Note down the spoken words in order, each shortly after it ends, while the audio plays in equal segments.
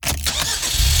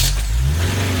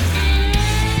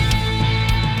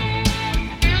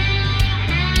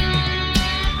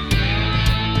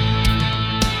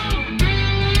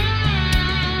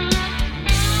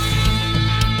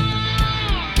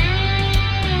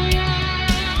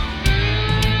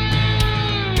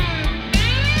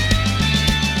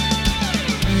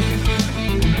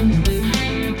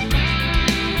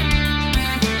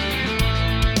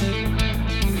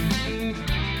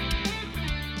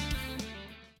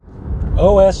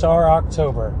OSR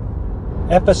October,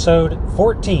 episode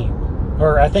 14,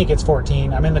 or I think it's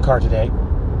 14, I'm in the car today.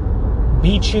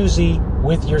 Be choosy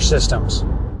with your systems.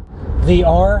 The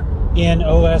R in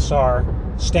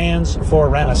OSR stands for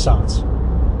Renaissance.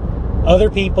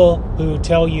 Other people who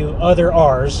tell you other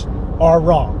R's are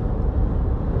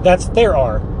wrong. That's their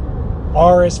R.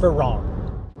 R is for wrong.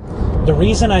 The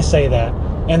reason I say that,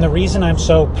 and the reason I'm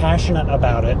so passionate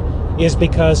about it, is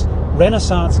because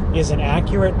Renaissance is an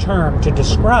accurate term to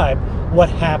describe what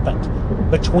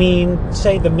happened between,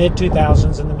 say, the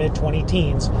mid-2000s and the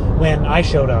mid-20-teens when I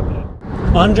showed up.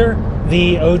 Under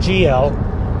the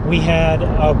OGL, we had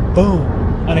a boom,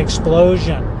 an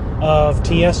explosion of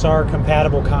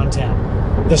TSR-compatible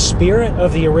content. The spirit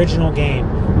of the original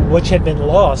game, which had been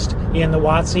lost in the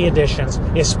WotC editions,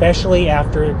 especially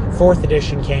after 4th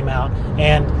edition came out,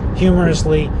 and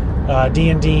humorously,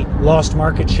 D&D lost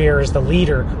market share as the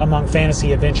leader among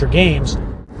fantasy adventure games.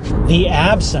 The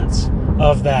absence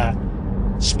of that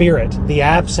spirit, the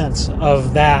absence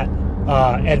of that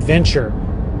adventure,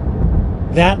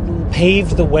 that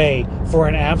paved the way for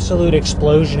an absolute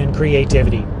explosion in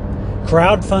creativity.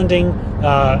 Crowdfunding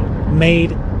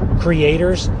made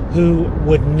creators who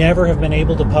would never have been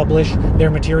able to publish their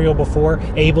material before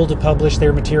able to publish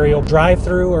their material.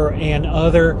 Drive-through and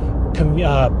other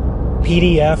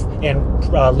PDF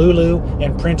and Lulu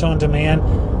and print on demand,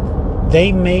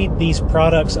 they made these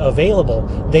products available.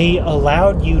 They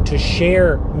allowed you to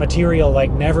share material like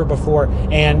never before,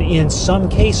 and in some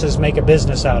cases make a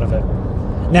business out of it.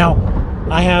 Now,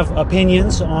 I have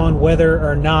opinions on whether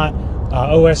or not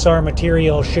OSR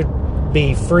material should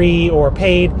be free or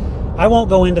paid. I won't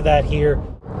go into that here.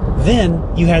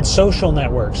 Then you had social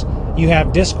networks. You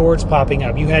have Discords popping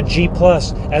up. You had G+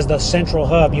 as the central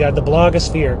hub. You had the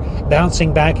blogosphere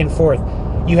bouncing back and forth.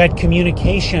 You had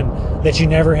communication that you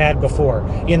never had before.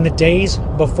 In the days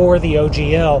before the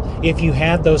OGL, if you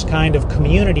had those kind of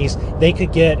communities, they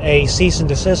could get a cease and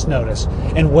desist notice.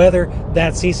 And whether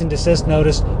that cease and desist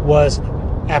notice was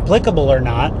applicable or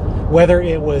not, whether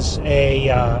it was a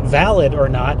valid or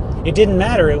not, it didn't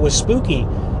matter. It was spooky.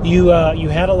 You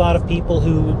had a lot of people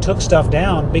who took stuff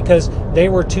down because they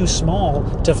were too small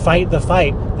to fight the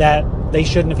fight that they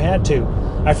shouldn't have had to.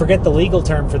 I forget the legal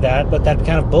term for that, but that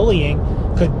kind of bullying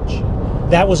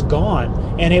that was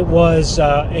gone, and it was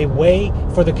a way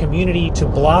for the community to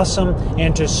blossom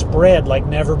and to spread like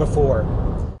never before.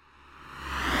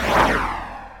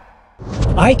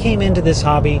 I came into this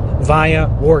hobby via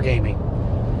wargaming.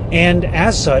 And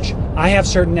as such, I have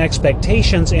certain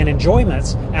expectations and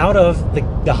enjoyments out of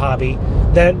the hobby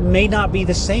that may not be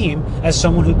the same as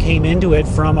someone who came into it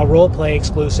from a roleplay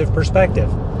exclusive perspective.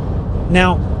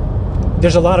 Now,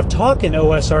 there's a lot of talk in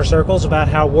OSR circles about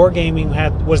how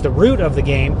wargaming was the root of the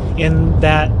game, in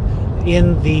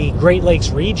the Great Lakes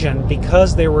region,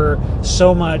 because there were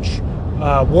so much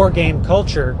wargame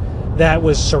culture that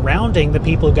was surrounding the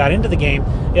people who got into the game.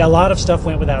 A lot of stuff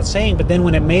went without saying, but then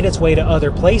when it made its way to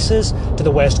other places, to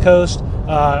the West Coast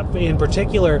in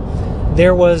particular,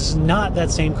 there was not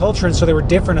that same culture, and so there were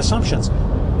different assumptions.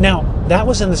 Now, that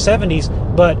was in the 70s,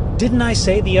 but didn't I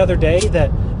say the other day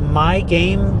that my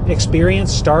game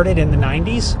experience started in the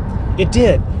 90s? It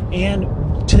did,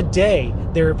 and today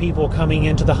there are people coming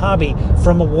into the hobby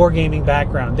from a wargaming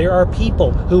background. There are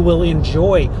people who will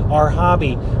enjoy our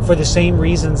hobby for the same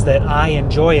reasons that I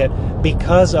enjoy it,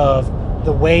 because of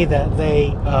the way that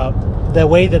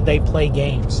they play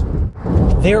games.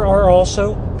 There are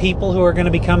also people who are going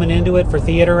to be coming into it for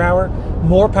theater hour.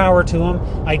 More power to them.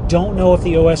 I don't know if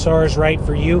the OSR is right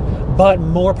for you, but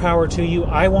more power to you.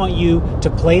 I want you to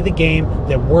play the game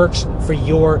that works for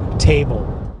your table.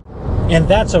 And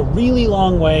that's a really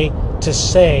long way to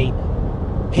say,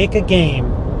 pick a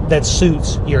game that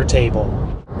suits your table.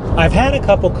 I've had a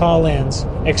couple call-ins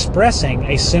expressing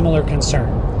a similar concern,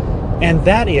 and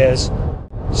that is,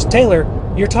 Taylor,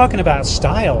 you're talking about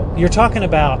style. You're talking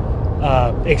about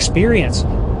experience.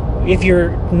 If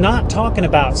you're not talking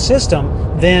about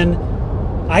system, then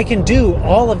I can do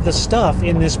all of the stuff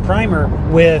in this primer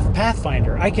with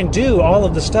Pathfinder. I can do all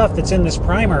of the stuff that's in this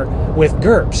primer with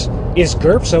GURPS. Is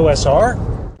GURPS OSR?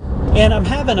 And I'm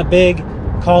having a big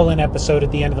call-in episode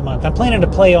at the end of the month. I'm planning to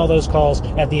play all those calls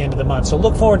at the end of the month, so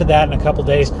look forward to that in a couple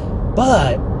days.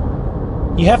 But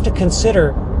you have to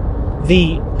consider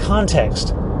the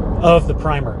context of the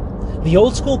primer. The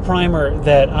old school primer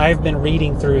that I've been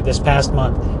reading through this past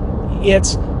month,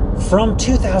 it's from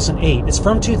 2008. It's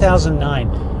from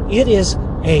 2009. It is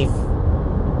a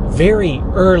very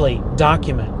early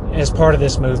document as part of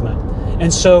this movement.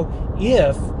 And so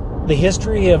if the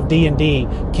history of D&D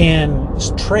can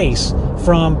trace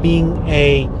from being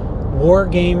a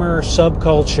wargamer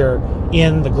subculture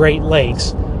in the Great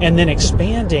Lakes and then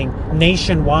expanding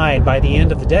nationwide by the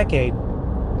end of the decade,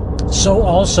 so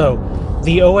also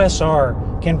the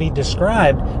OSR can be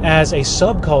described as a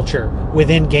subculture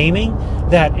within gaming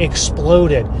that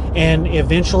exploded and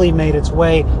eventually made its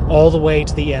way all the way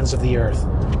to the ends of the earth.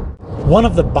 One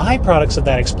of the byproducts of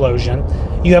that explosion,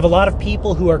 you have a lot of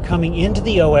people who are coming into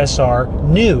the OSR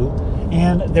new,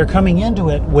 and they're coming into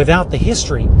it without the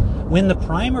history. When the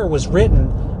primer was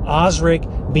written, Osric,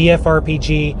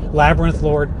 BFRPG, Labyrinth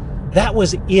Lord, that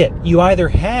was it. You either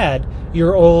had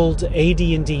your old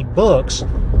AD&D books,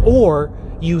 or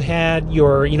you had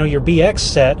your BX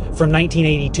set from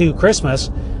 1982 Christmas,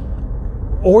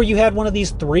 or you had one of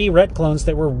these 3 ret clones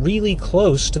that were really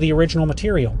close to the original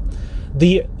material.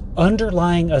 The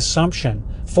underlying assumption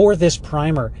for this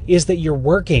primer is that you're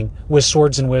working with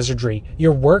Swords and Wizardry,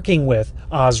 you're working with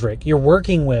Osric, you're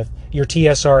working with your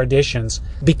TSR editions,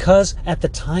 because at the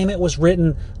time it was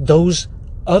written, those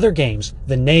other games,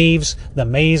 the Knaves, the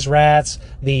Maze Rats,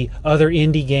 the other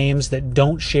indie games that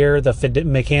don't share the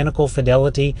mechanical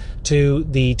fidelity to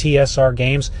the TSR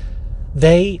games,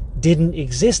 they didn't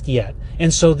exist yet.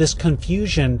 And so this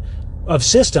confusion of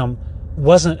system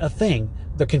wasn't a thing.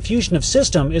 The confusion of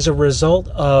system is a result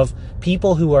of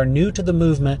people who are new to the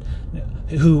movement,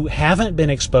 who haven't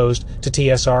been exposed to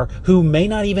TSR, who may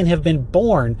not even have been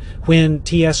born when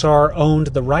TSR owned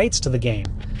the rights to the game.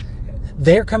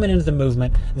 They're coming into the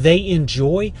movement. They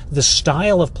enjoy the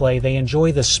style of play. They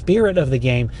enjoy the spirit of the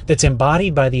game that's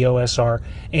embodied by the OSR,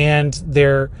 and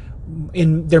they're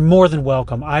more than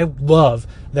welcome. I love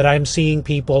that I'm seeing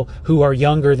people who are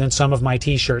younger than some of my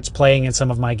t-shirts playing in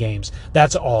some of my games.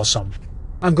 That's awesome.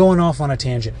 I'm going off on a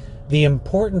tangent. The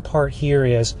important part here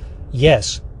is,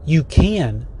 yes, you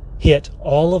can hit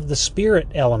all of the spirit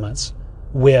elements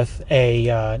with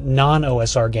a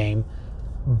non-OSR game,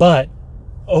 but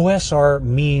OSR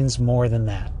means more than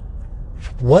that.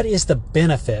 What is the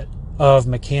benefit of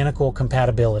mechanical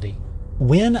compatibility?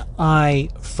 When I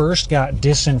first got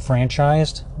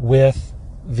disenfranchised with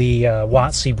the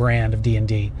WotC brand of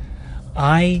D&D,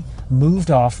 I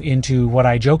moved off into what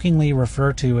I jokingly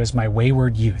refer to as my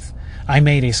wayward youth. I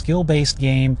made a skill-based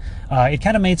game. It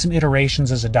kind of made some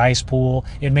iterations as a dice pool.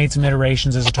 It made some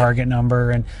iterations as a target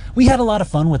number, and we had a lot of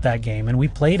fun with that game, and we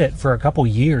played it for a couple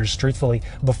years, truthfully,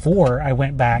 before I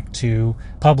went back to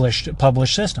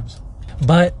published systems.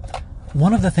 But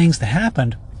one of the things that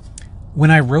happened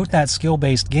when I wrote that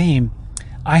skill-based game,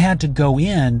 I had to go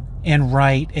in and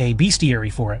write a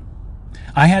bestiary for it.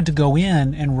 I had to go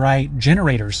in and write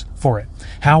generators for it.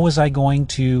 How was I going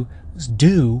to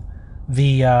do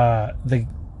the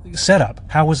setup?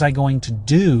 How was I going to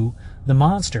do the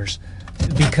monsters?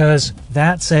 Because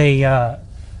that's a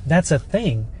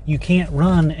thing. You can't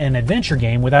run an adventure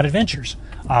game without adventures,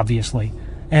 obviously.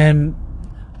 And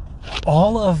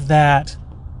all of that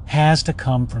has to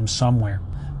come from somewhere.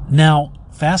 Now,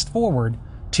 fast forward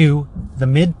to the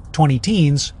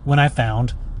mid-20-teens when I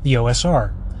found the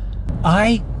OSR.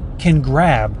 I can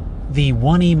grab the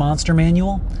 1E monster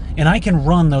manual and I can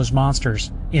run those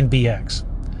monsters in BX.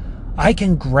 I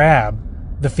can grab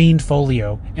the Fiend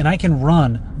Folio and I can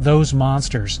run those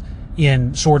monsters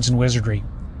in Swords and Wizardry.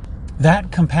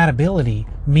 That compatibility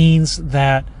means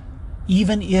that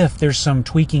even if there's some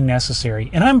tweaking necessary,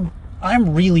 and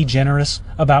I'm really generous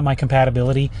about my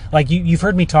compatibility. Like you've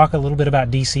heard me talk a little bit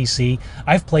about DCC.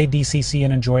 I've played DCC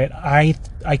and enjoy it. I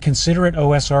consider it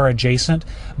OSR adjacent,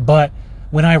 but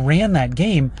when I ran that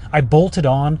game, I bolted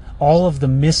on all of the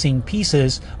missing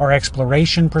pieces, our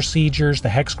exploration procedures, the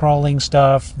hex crawling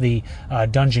stuff, the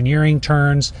dungeoneering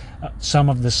turns, some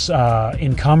of this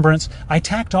encumbrance. I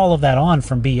tacked all of that on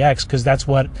from BX because that's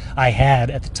what I had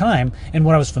at the time and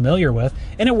what I was familiar with,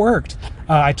 and it worked.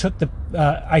 I took the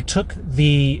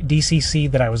DCC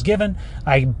that I was given,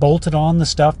 I bolted on the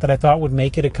stuff that I thought would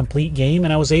make it a complete game,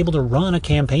 and I was able to run a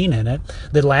campaign in it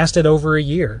that lasted over a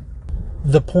year.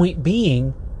 The point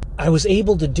being, I was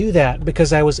able to do that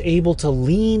because I was able to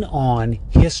lean on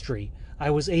history. I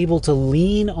was able to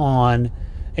lean on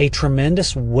a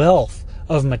tremendous wealth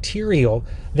of material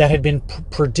that had been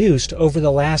produced over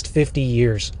the last 50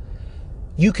 years.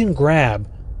 You can grab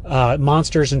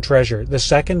Monsters and Treasure, the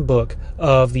second book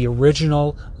of the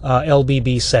original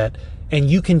LBB set, and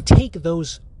you can take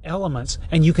those elements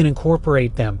and you can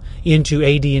incorporate them into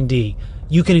AD&D.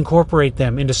 You can incorporate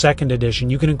them into second edition.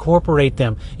 You can incorporate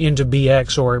them into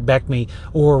BX or BECMI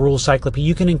or Rules Cyclopy.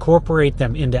 You can incorporate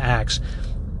them into ACTS.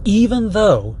 Even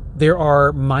though there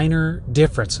are minor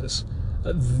differences,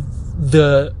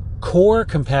 the core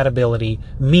compatibility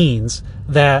means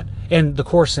that, and the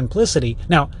core simplicity.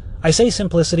 Now, I say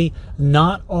simplicity,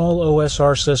 not all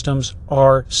OSR systems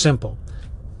are simple.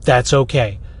 That's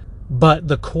okay. But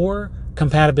the core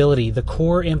compatibility, the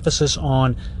core emphasis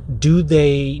on do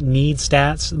they need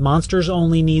stats? Monsters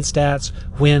only need stats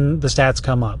when the stats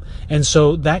come up. And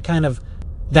so that kind of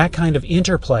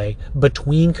interplay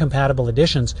between compatible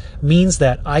editions means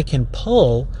that I can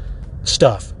pull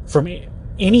stuff from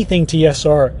anything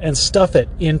TSR and stuff it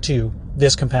into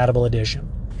this compatible edition.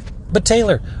 But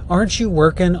Taylor, aren't you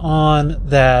working on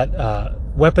that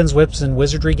Weapons, Whips, and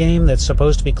Wizardry game that's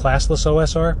supposed to be classless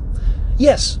OSR?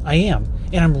 Yes, I am.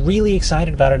 And I'm really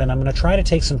excited about it, and I'm going to try to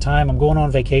take some time. I'm going on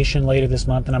vacation later this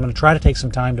month, and I'm going to try to take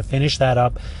some time to finish that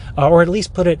up, or at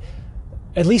least put it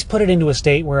into a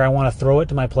state where I want to throw it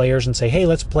to my players and say, hey,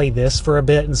 let's play this for a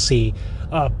bit and see.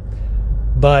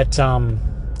 But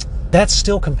that's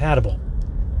still compatible.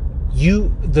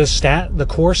 The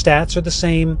core stats are the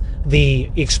same. The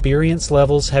experience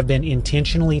levels have been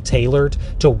intentionally tailored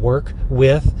to work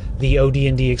with the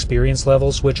OD&D experience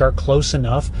levels, which are close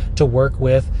enough to work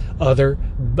with other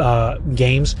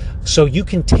games. So you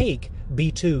can take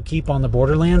B2, Keep on the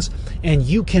Borderlands, and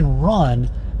you can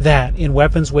run that in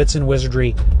Weapons, Wits, and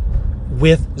Wizardry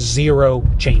with 0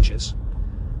 changes.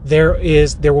 There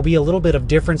will be a little bit of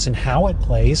difference in how it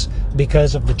plays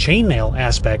because of the chainmail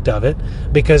aspect of it,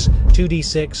 because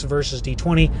 2d6 versus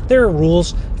d20, there are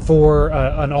rules for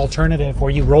an alternative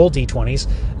where you roll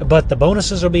d20s, but the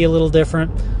bonuses will be a little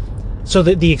different, so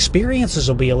that the experiences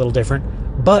will be a little different,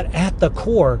 but at the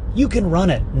core, you can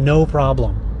run it, no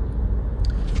problem.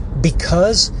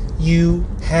 Because you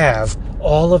have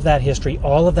all of that history,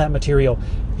 all of that material,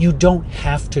 you don't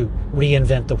have to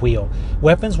reinvent the wheel.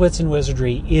 Weapons, Wits, and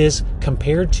Wizardry is,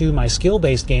 compared to my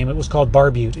skill-based game, it was called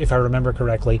Barbute, if I remember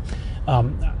correctly.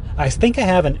 I think I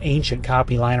have an ancient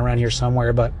copy lying around here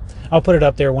somewhere, but I'll put it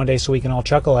up there one day so we can all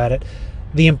chuckle at it.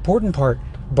 The important part,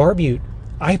 Barbute,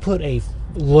 I put a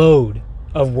load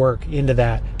of work into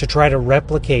that to try to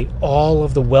replicate all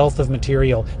of the wealth of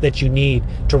material that you need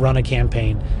to run a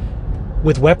campaign.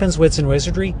 With Weapons, Wits, and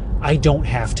Wizardry, I don't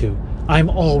have to. I'm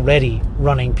already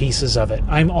running pieces of it.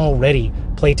 I'm already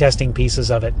playtesting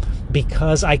pieces of it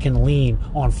because I can lean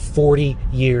on 40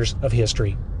 years of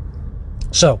history.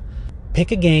 So,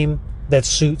 pick a game that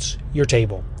suits your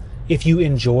table. If you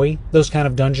enjoy those kind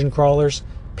of dungeon crawlers,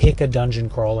 pick a dungeon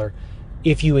crawler.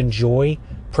 If you enjoy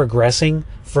progressing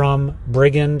from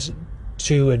Brigand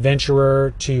to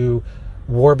Adventurer to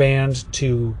Warband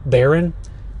to Baron,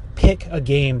 pick a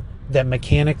game that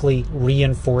mechanically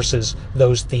reinforces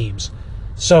those themes.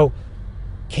 So,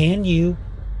 can you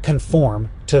conform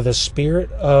to the spirit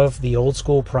of the old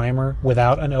school primer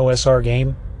without an OSR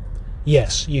game?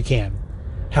 Yes, you can.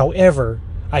 However,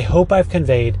 I hope I've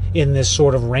conveyed in this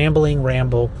sort of rambling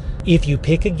ramble, if you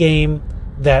pick a game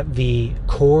that the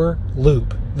core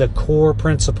loop, the core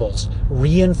principles,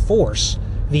 reinforce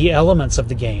the elements of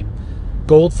the game,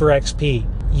 gold for XP,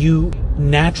 you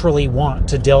naturally want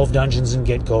to delve dungeons and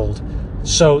get gold.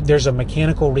 So there's a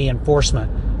mechanical reinforcement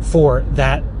for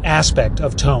that aspect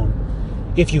of tone.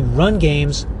 If you run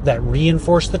games that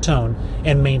reinforce the tone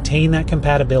and maintain that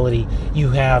compatibility,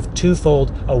 you have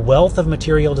twofold: a wealth of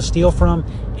material to steal from,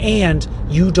 and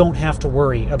you don't have to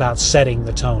worry about setting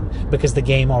the tone because the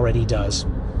game already does.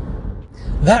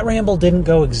 That ramble didn't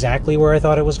go exactly where I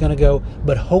thought it was going to go,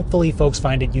 but hopefully folks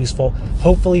find it useful.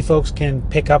 Hopefully folks can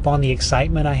pick up on the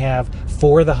excitement I have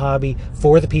for the hobby,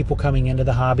 for the people coming into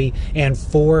the hobby, and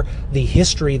for the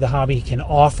history the hobby can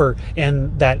offer,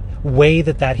 and that way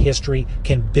that that history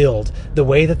can build, the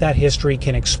way that that history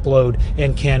can explode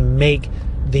and can make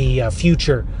the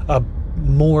future a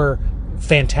more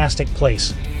fantastic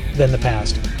place than the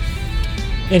past.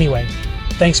 Anyway,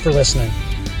 thanks for listening.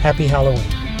 Happy Halloween.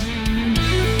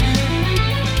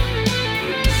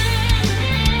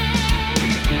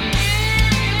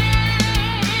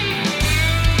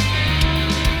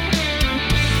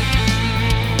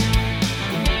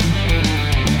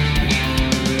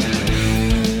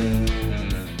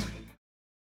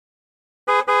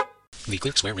 The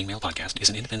Clear Square Ring Mail Podcast is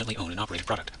an independently owned and operated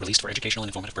product released for educational and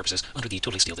informative purposes under the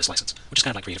Totally Steal This license, which is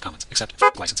kind of like Creative Commons, except for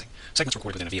licensing. Segments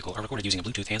recorded within a vehicle are recorded using a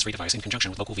Bluetooth hands-free device in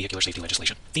conjunction with local vehicular safety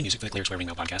legislation. Theme music for the Clear Square Ring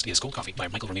Mail Podcast is Gold Coffee by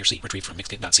Michael Vermeer C., retrieved from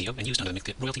Mixkit.co and used under the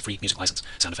Mixkit royalty-free music license.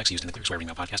 Sound effects used in the Clear Square Ring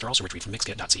Mail Podcast are also retrieved from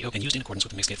Mixkit.co and used in accordance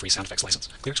with the Mixkit free sound effects license.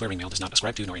 Clear Square Ring Mail does not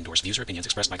ascribe to nor endorse views or opinions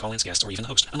expressed by call-ins, guests, or even the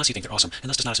host, unless you think they're awesome, and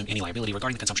thus does not assume any liability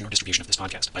regarding the consumption or distribution of this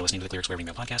podcast. By listening to the Clear Square Ring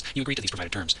Mail Podcast, you agree to these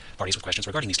provided terms. Parties with questions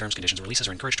regarding these terms, conditions, or releases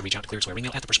are encouraged to reach out to Clear Square Ring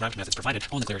Mail at the prescribed methods provided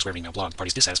on the Clear Square Ring Mail blog.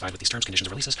 Parties dissatisfied with these terms, conditions,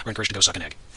 or releases are encouraged to go suck an egg.